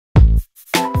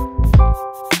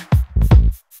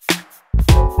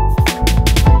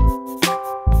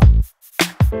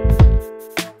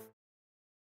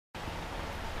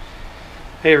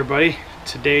Hey everybody,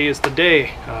 today is the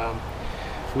day.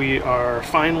 We are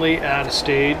finally at a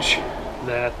stage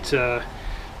that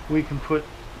we can put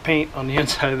paint on the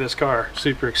inside of this car.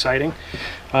 Super exciting.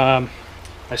 I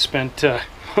spent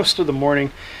most of the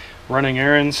morning running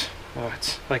errands.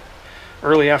 It's like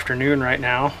early afternoon right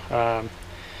now,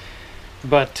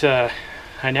 but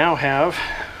I now have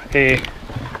a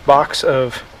box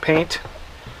of paint,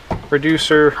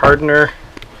 reducer, hardener,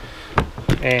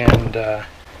 and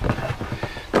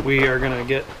we are going to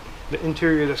get the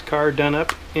interior of this car done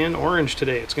up in orange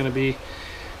today. It's going to be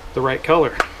the right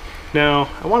color. Now,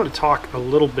 I wanted to talk a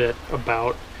little bit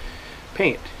about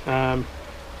paint. I'm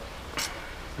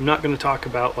not going to talk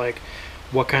about like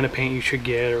what kind of paint you should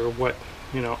get or what,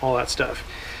 you know, all that stuff.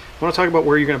 I want to talk about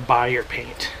where you're going to buy your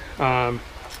paint.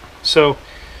 So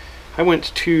I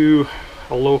went to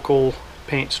a local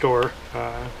paint store,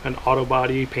 an auto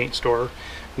body paint store,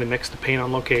 and they mix the paint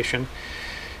on location.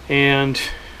 And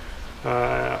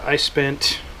I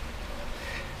spent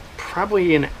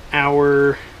probably an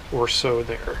hour or so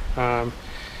there,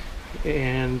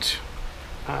 and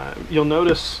you'll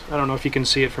notice, I don't know if you can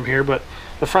see it from here, but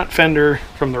the front fender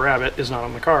from the Rabbit is not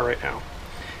on the car right now,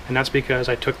 and that's because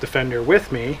I took the fender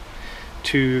with me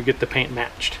to get the paint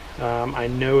matched. I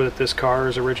know that this car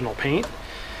is original paint.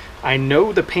 I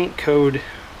know the paint code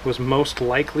was most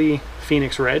likely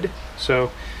Phoenix Red,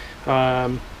 so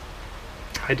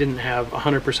I didn't have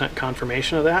 100%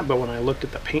 confirmation of that, but when I looked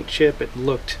at the paint chip, it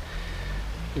looked,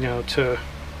 you know, to,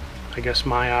 I guess,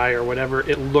 my eye or whatever,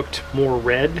 it looked more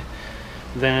red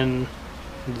than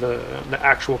the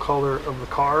actual color of the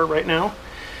car right now.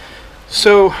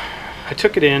 So I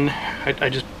took it in. I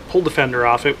just pulled the fender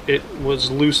off. It was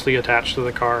loosely attached to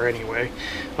the car anyway.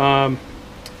 I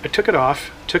took it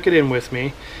off, took it in with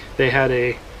me. They had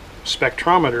a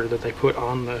spectrometer that they put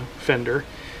on the fender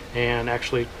and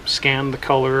actually scanned the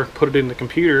color, put it in the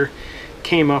computer,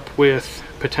 came up with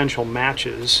potential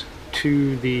matches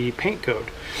to the paint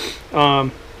code.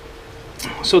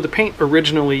 So the paint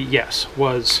originally, yes,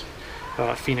 was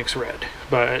Phoenix Red,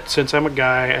 but since I'm a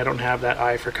guy, I don't have that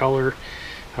eye for color.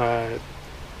 The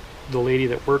lady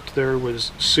that worked there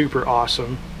was super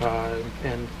awesome,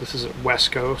 and this is at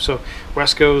Wesco. So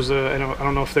Wesco's, I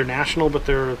don't know if they're national, but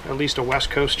they're at least a West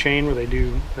Coast chain where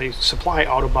they supply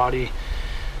auto body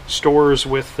stores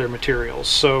with their materials,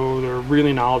 so they're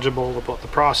really knowledgeable about the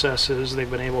processes. They've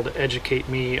been able to educate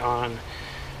me on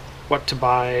what to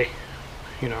buy,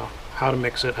 you know, how to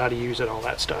mix it, how to use it, all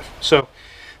that stuff. So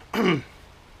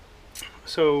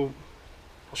so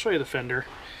I'll show you the fender.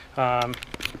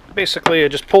 Basically I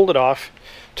just pulled it off,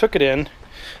 took it in.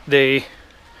 They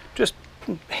just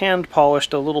hand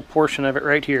polished a little portion of it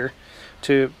right here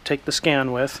to take the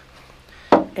scan with,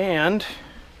 and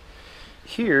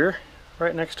here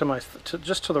right next to my,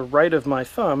 just to the right of my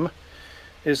thumb,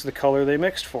 is the color they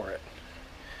mixed for it.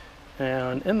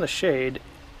 And in the shade,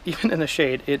 even in the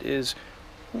shade, it is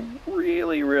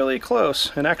really, really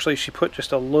close. And actually she put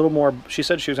just a little more, she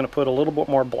said she was going to put a little bit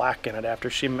more black in it after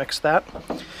she mixed that.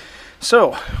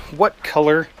 So, what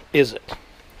color is it?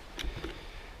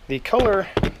 The color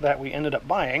that we ended up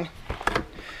buying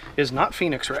is not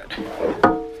Phoenix Red.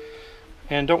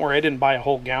 And don't worry, I didn't buy a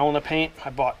whole gallon of paint. I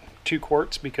bought 2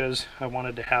 quarts because I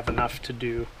wanted to have enough to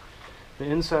do the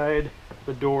inside,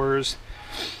 the doors,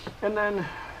 and then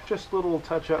just little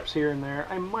touch-ups here and there.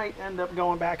 I might end up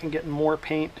going back and getting more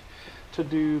paint to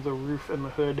do the roof and the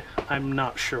hood. I'm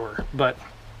not sure, but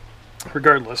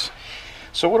regardless.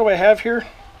 So what do I have here?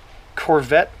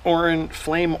 Corvette orange,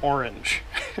 flame orange.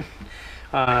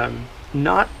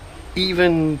 Not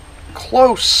even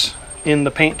close in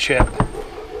the paint chip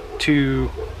to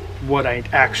what I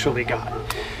actually got.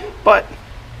 But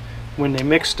when they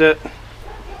mixed it,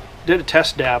 did a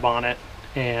test dab on it,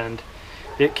 and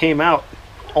it came out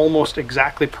almost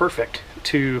exactly perfect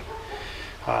to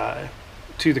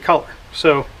the color.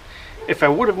 So if I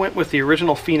would have went with the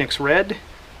original Phoenix Red,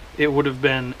 it would have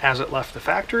been as it left the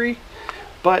factory,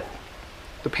 but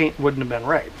the paint wouldn't have been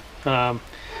right.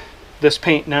 This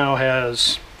paint now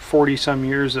has 40 some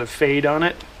years of fade on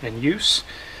it and use,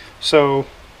 so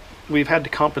we've had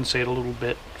to compensate a little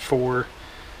bit for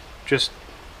just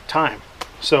time.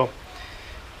 So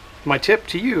my tip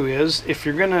to you is, if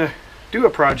you're gonna do a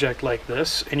project like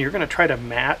this and you're gonna try to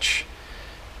match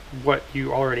what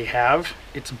you already have,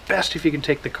 it's best if you can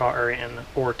take the car in,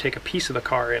 or take a piece of the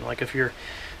car in. Like if you're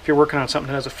working on something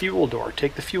that has a fuel door,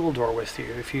 take the fuel door with you.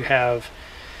 If you have,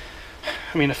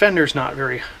 I mean, a fender's not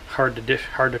very hard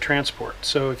to transport,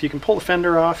 so if you can pull the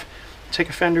fender off, take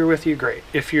a fender with you, great.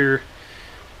 If you're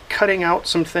cutting out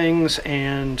some things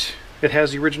and it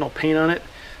has the original paint on it,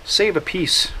 save a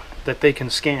piece that they can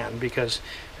scan, because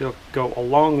it'll go a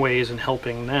long ways in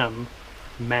helping them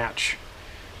match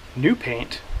new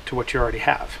paint to what you already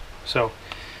have. So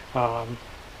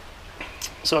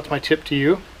so that's my tip to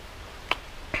you.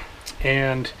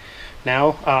 And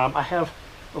now I have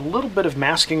a little bit of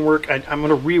masking work. I'm going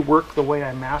to rework the way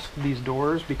I masked these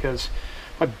doors, because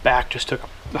my back just took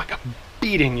like a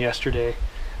beating yesterday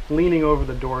leaning over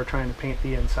the door trying to paint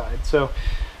the inside. So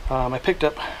I picked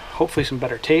up hopefully some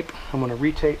better tape. I'm going to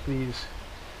retape these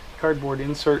cardboard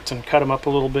inserts and cut them up a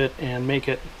little bit and make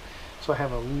it so I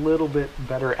have a little bit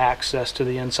better access to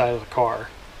the inside of the car.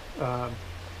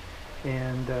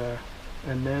 And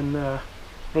then I'm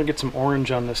going to get some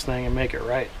orange on this thing and make it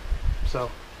right.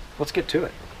 So let's get to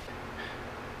it.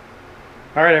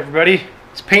 All right, everybody,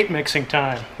 it's paint mixing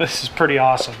time. This is pretty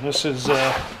awesome. This is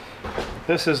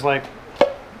like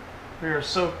we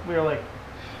are like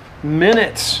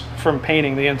minutes from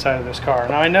painting the inside of this car.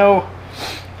 Now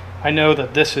I know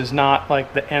that this is not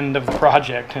like the end of the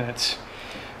project, and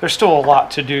there's still a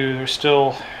lot to do. There's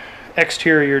still the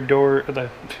exterior doors.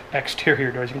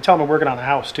 You can tell I'm working on the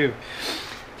house too.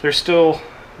 There's still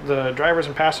the driver's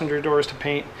and passenger doors to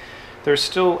paint. There's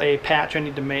still a patch I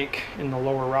need to make in the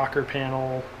lower rocker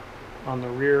panel on the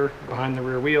rear, behind the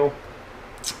rear wheel.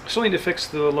 Still need to fix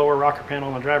the lower rocker panel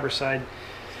on the driver's side.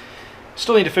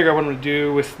 Still need to figure out what I'm going to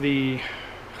do with the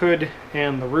hood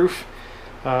and the roof.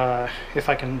 If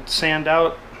I can sand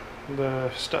out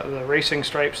the racing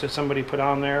stripes that somebody put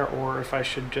on there, or if I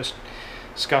should just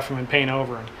scuff them and paint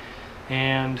over them.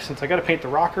 And since I got to paint the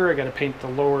rocker, I got to paint the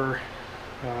lower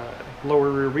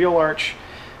rear wheel arch,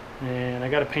 and I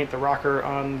got to paint the rocker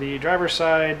on the driver's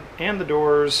side and the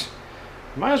doors.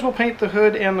 Might as well paint the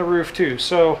hood and the roof too.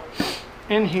 So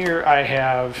in here I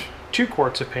have 2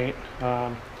 quarts of paint.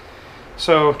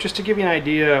 So just to give you an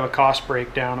idea of a cost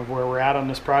breakdown of where we're at on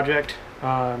this project,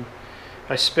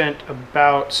 I spent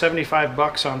about 75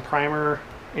 bucks on primer,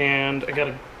 and I got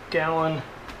a gallon,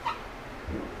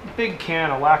 big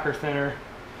can of lacquer thinner.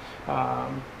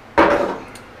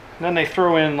 Then they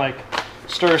throw in like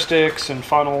stir sticks and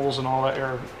funnels and all that,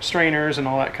 or strainers and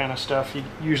all that kind of stuff you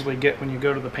usually get when you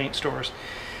go to the paint stores.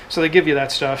 So they give you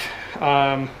that stuff.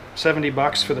 70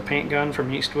 bucks for the paint gun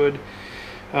from Eastwood.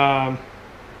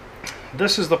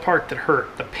 This is the part that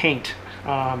hurt, the paint.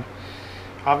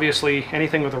 Obviously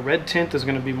anything with a red tint is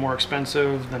going to be more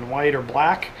expensive than white or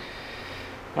black.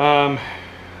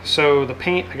 So the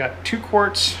paint, I got 2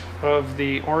 quarts of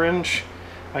the orange.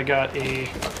 I got a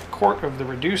quart of the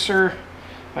reducer.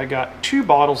 I got 2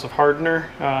 bottles of hardener.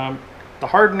 The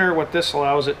hardener, what this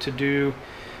allows it to do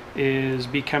is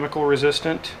be chemical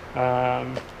resistant.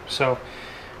 So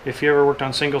if you ever worked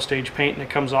on single stage paint and it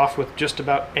comes off with just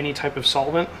about any type of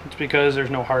solvent, it's because there's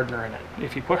no hardener in it.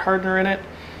 If you put hardener in it,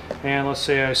 and let's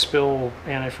say I spill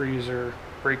antifreeze or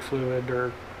brake fluid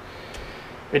or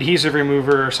adhesive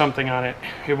remover or something on it,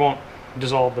 it won't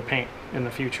dissolve the paint in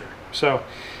the future. So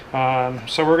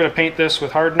so we're going to paint this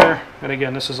with hardener, and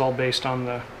again, this is all based on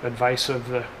the advice of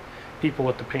the people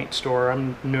at the paint store.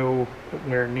 I'm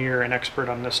nowhere near an expert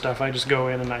on this stuff. I just go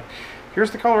in and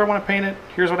here's the color I want to paint it,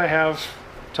 here's what I have,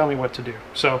 tell me what to do.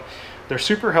 So they're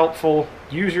super helpful.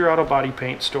 Use your auto body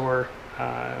paint store,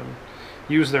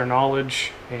 use their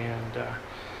knowledge. And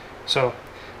so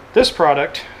this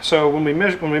product, so when we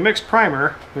mixed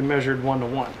primer, we measured 1 to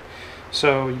 1.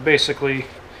 So you basically,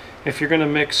 if you're going to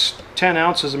mix 10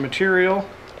 ounces of material,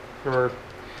 or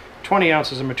 20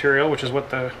 ounces of material, which is what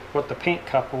the paint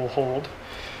cup will hold,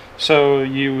 so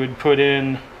you would put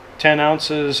in 10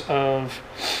 ounces of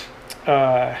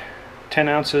 10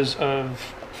 ounces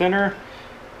of thinner,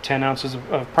 10 ounces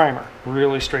of primer.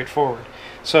 Really straightforward.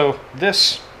 So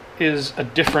this is a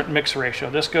different mix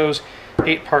ratio. This goes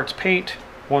 8 parts paint,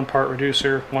 1 part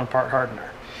reducer, 1 part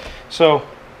hardener. So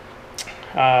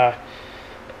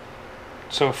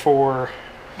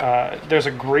there's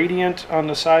a gradient on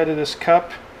the side of this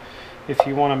cup if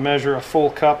you want to measure a full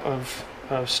cup of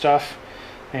stuff,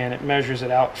 and it measures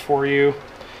it out for you.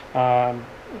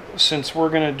 Since we're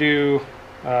going to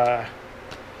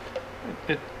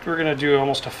do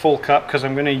almost a full cup, because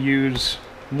I'm going to use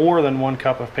more than 1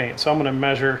 cup of paint. So I'm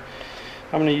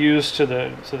going to use to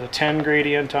the 10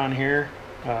 gradient on here.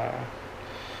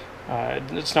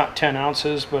 It's not 10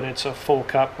 ounces, but it's a full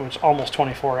cup, which is almost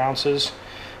 24 ounces.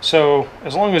 So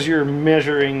as long as you're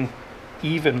measuring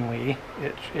evenly,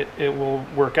 it will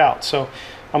work out. So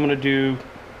I'm going to do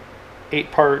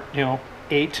 8 part,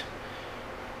 8,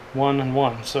 1, and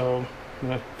 1. So I'm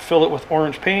going to fill it with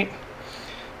orange paint,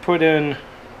 put in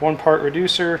 1 part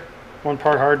reducer, 1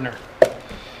 part hardener,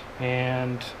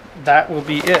 and that will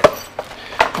be it.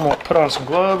 I'm going to put on some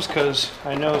gloves, because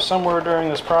I know somewhere during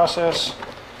this process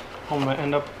I'm gonna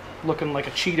end up looking like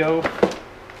a Cheeto.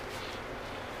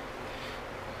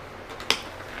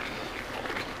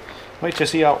 Wait to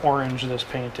see how orange this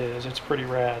paint is. It's pretty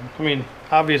rad. I mean,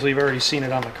 obviously you've already seen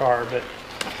it on the car, but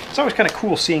it's always kind of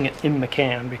cool seeing it in the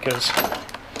can because,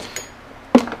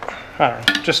 I don't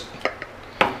know, just,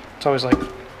 it's always like,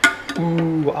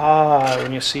 ooh, ah,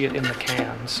 when you see it in the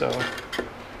can, so.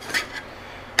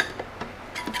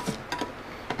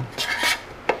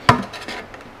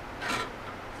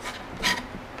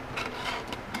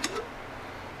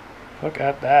 Look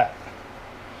at that.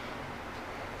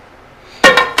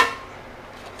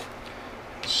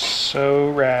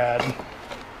 So rad.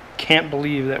 Can't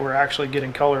believe that we're actually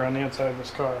getting color on the inside of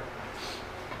this car.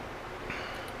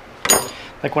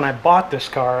 Like when I bought this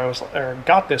car,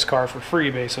 got this car for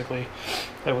free basically.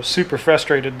 I was super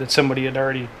frustrated that somebody had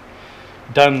already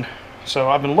done. So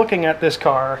I've been looking at this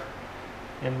car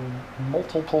in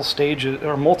multiple stages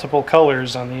or multiple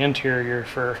colors on the interior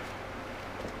for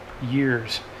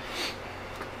years.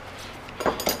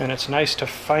 And it's nice to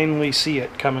finally see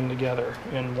it coming together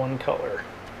in one color.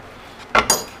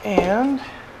 And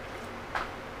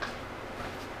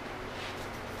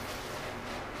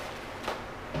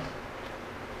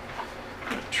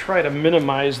try to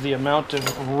minimize the amount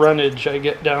of runnage I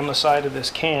get down the side of this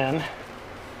can.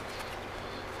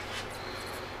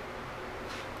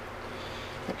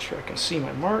 Make sure I can see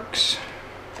my marks.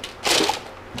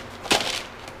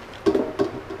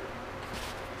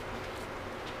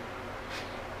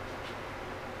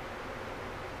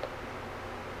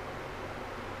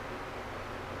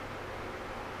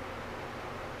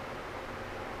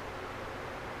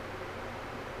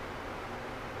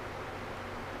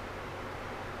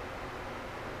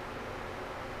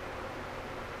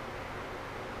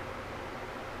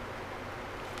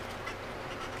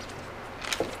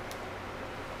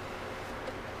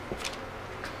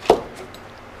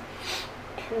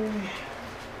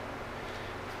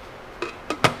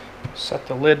 Set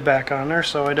the lid back on there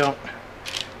so I don't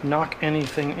knock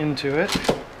anything into it.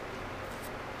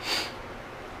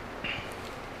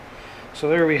 So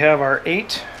there we have our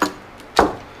 8.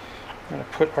 I'm going to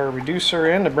put our reducer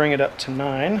in to bring it up to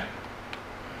 9.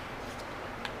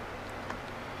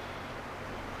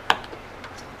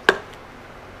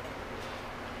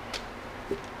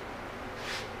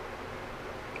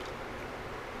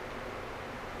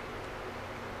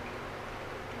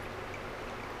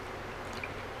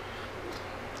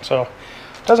 So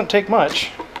it doesn't take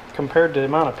much compared to the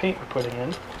amount of paint we're putting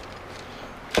in.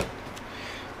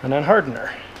 And then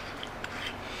hardener.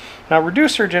 Now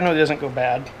reducer generally doesn't go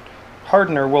bad.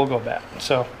 Hardener will go bad.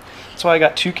 So that's why I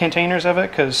got 2 containers of it,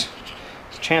 because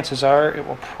chances are it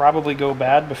will probably go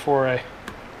bad before I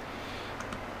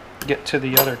get to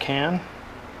the other can.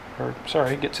 Or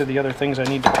sorry, get to the other things I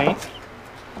need to paint.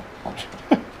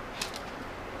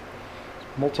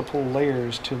 Multiple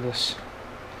layers to this.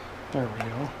 There we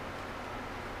go.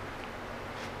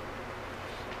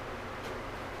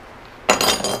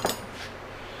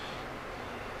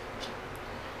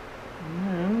 And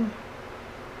then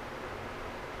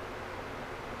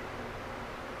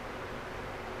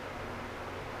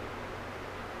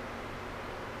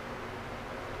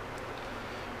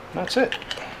that's it.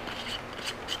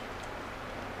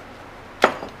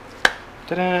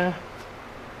 Ta-da!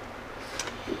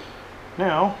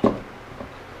 Now I'm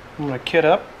going to kit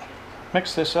up,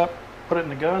 mix this up, put it in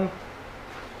the gun,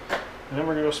 and then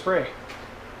we're going to go spray.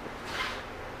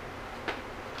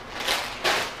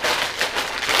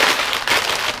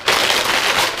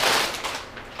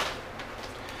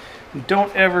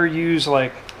 Don't ever use,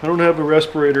 like, I don't have a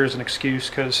respirator as an excuse,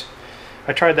 because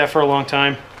I tried that for a long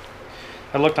time.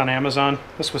 I looked on Amazon.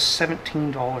 This was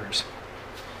 $17.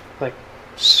 Like,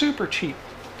 super cheap.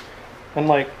 And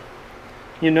like,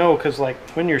 you know, because like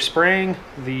when you're spraying,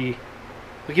 like,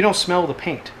 you don't smell the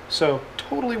paint. So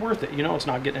totally worth it. You know it's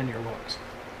not getting in your lungs.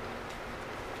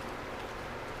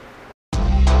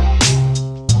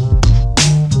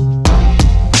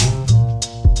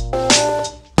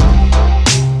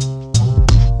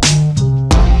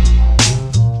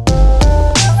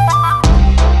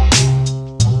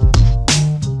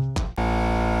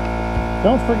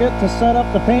 Don't forget to set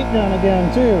up the paint gun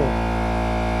again too.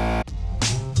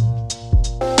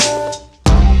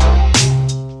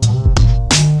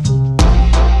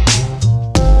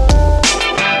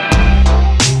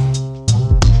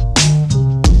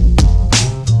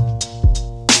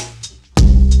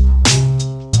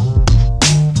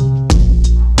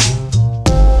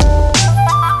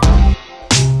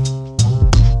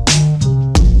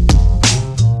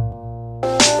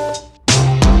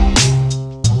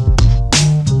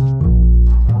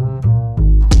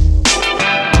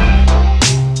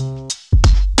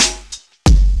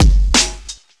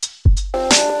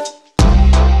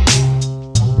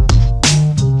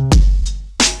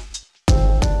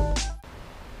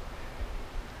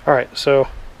 Alright, so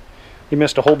you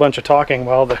missed a whole bunch of talking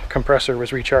while the compressor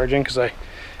was recharging because I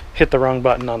hit the wrong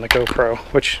button on the GoPro,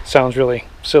 which sounds really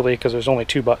silly because there's only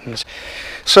 2 buttons.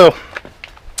 So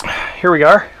here we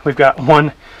are. We've got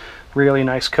one really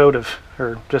nice coat of,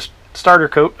 or just starter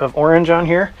coat of orange on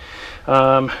here.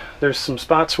 There's some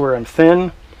spots where I'm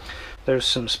thin. There's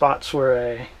some spots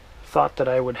where I thought that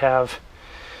I would have,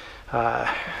 well,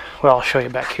 I'll show you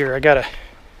back here. I got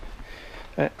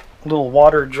a little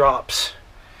water drops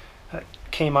that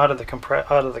came out of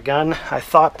the gun. I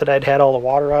thought that I'd had all the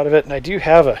water out of it, and I do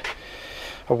have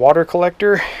a water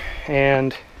collector,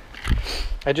 and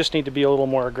I just need to be a little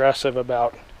more aggressive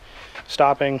about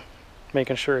stopping,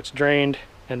 making sure it's drained,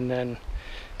 and then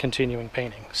continuing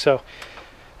painting. So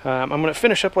I'm going to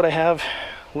finish up what I have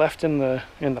left in the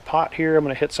pot here. I'm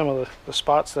going to hit some of the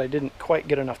spots that I didn't quite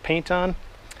get enough paint on,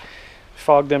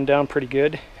 fog them down pretty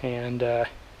good, and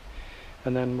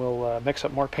then we'll mix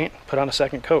up more paint, put on a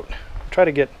second coat. Try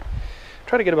to get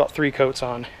about 3 coats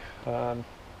on, and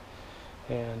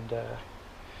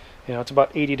you know, it's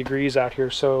about 80 degrees out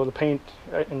here, so the paint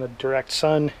in the direct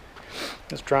sun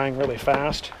is drying really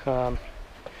fast. I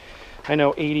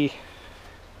know 80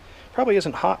 probably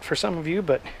isn't hot for some of you,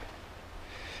 but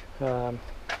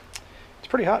it's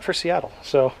pretty hot for Seattle.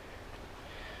 So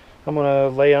I'm going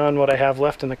to lay on what I have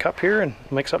left in the cup here and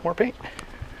mix up more paint.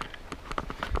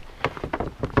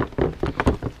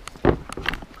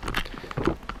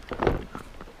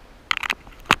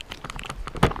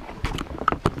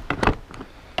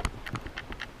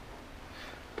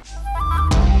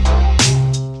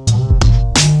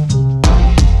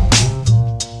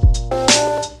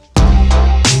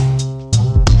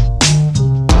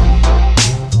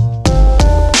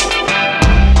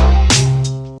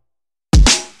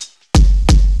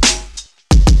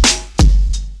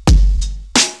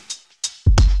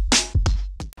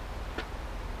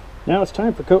 Now it's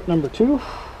time for coat number 2,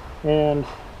 and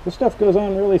this stuff goes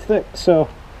on really thick, so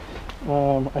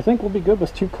I think we'll be good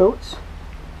with 2 coats.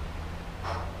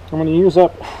 I'm going to use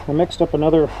up, I mixed up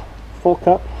another full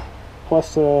cup plus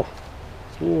some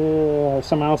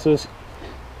ounces,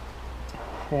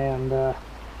 and so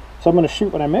I'm going to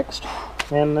shoot what I mixed,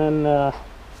 and then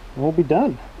we'll be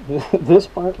done. This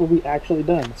part will be actually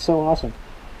done. It's so awesome.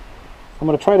 I'm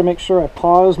going to try to make sure I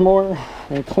pause more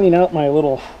and clean out my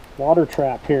little water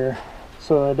trap here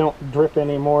so I don't drip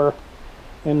any more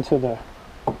into the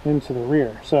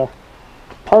rear. So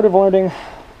part of learning,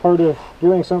 part of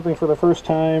doing something for the first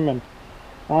time, and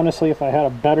honestly, if I had a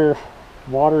better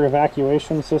water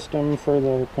evacuation system for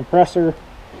the compressor,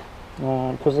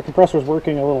 because the compressor is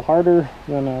working a little harder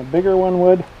than a bigger one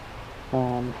would,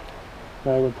 I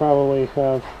would probably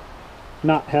have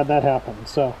not had that happen.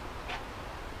 So,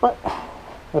 but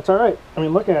that's all right. I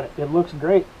mean, look at it. It looks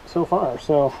great so far.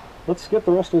 So let's get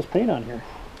the rest of this paint on here.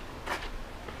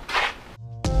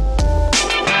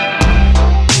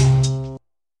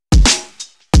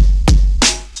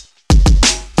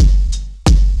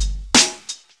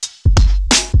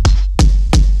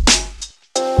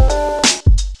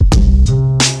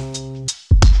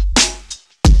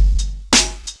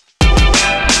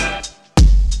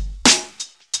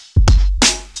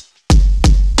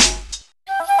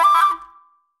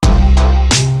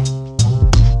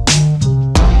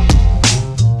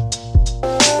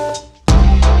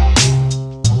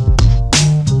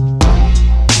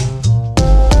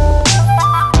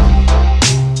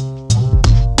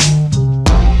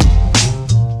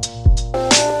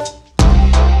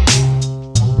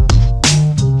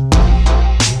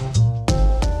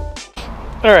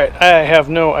 Alright, I have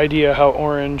no idea how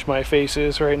orange my face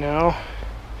is right now,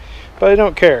 but I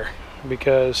don't care,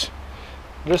 because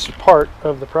this part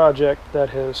of the project that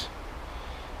has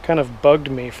kind of bugged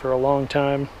me for a long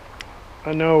time,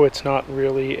 I know it's not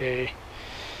really a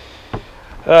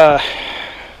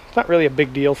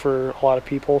big deal for a lot of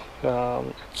people.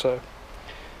 It's a,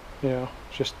 you know,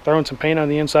 just throwing some paint on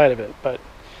the inside of it, but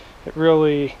it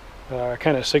really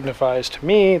kind of signifies to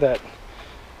me that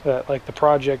like the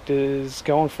project is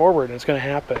going forward and it's going to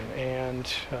happen.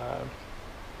 And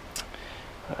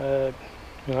you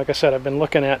know, like I said, I've been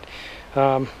looking at,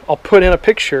 I'll put in a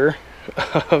picture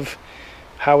of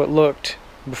how it looked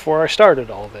before I started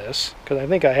all this, because I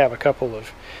think I have a couple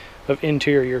of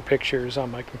interior pictures on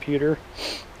my computer,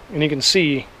 and you can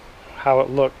see how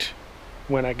it looked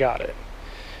when I got it,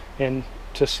 and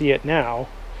to see it now,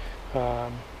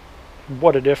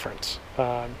 what a difference.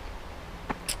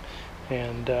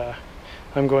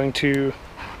 I'm going to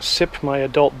sip my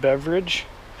adult beverage,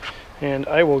 and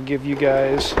I will give you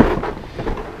guys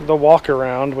the walk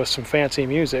around with some fancy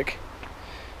music,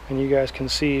 and you guys can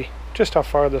see just how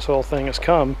far this whole thing has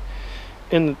come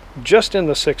just in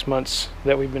the 6 months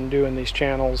that we've been doing these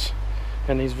channels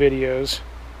and these videos.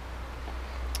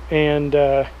 And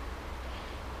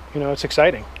you know, it's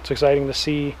exciting. It's exciting to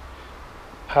see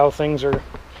how things are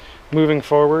moving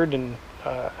forward. And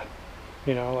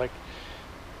you know, like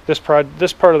this part of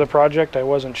the project, I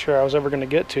wasn't sure I was ever going to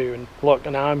get to, and look,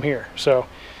 now I'm here. So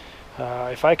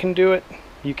if I can do it,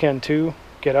 you can too.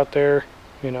 Get out there,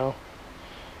 you know,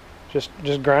 just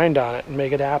grind on it and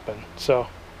make it happen. So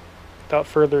without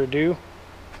further ado,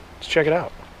 let's check it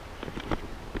out.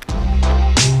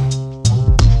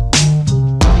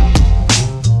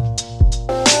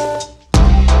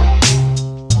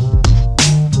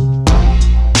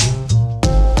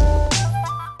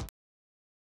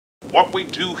 What we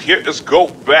do here is go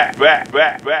back.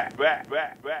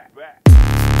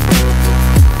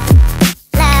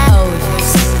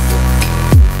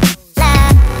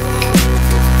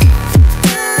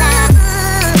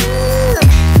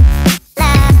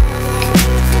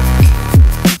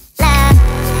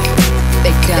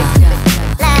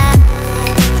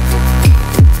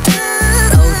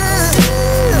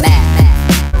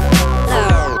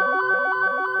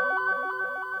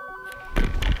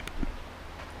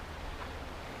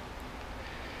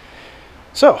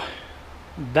 So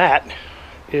that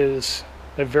is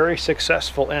a very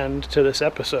successful end to this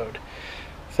episode.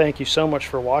 Thank you so much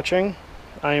for watching.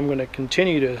 I am going to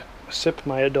continue to sip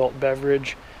my adult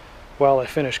beverage while I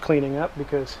finish cleaning up,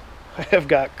 because I have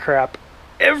got crap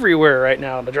everywhere right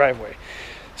now in the driveway.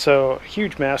 So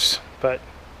huge mess, but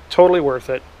totally worth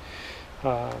it.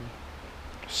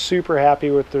 Super happy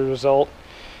with the result.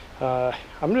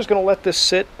 I'm just going to let this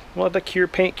sit, let the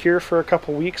paint cure for a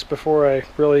couple weeks before I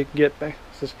really get back.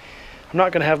 I'm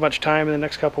not going to have much time in the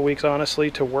next couple weeks, honestly,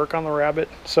 to work on the Rabbit.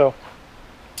 So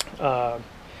I'm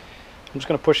just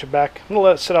going to push it back. I'm going to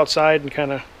let it sit outside and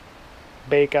kind of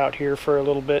bake out here for a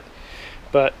little bit.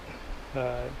 But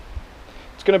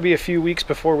it's going to be a few weeks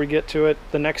before we get to it.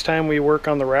 The next time we work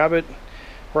on the Rabbit,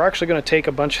 we're actually going to take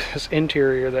a bunch of this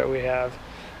interior that we have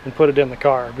and put it in the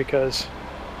car, because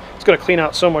it's going to clean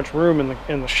out so much room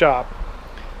in the shop.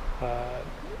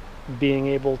 Being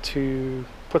able to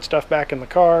put stuff back in the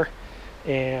car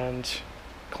and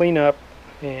clean up,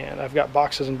 and I've got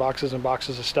boxes and boxes and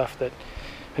boxes of stuff that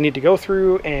I need to go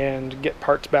through and get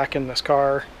parts back in this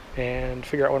car and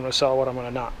figure out what I'm going to sell, what I'm going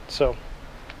to not. So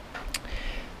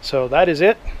that is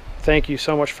it. Thank you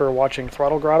so much for watching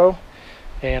Throttle Grotto,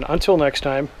 and until next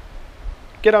time,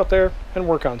 get out there and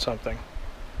work on something.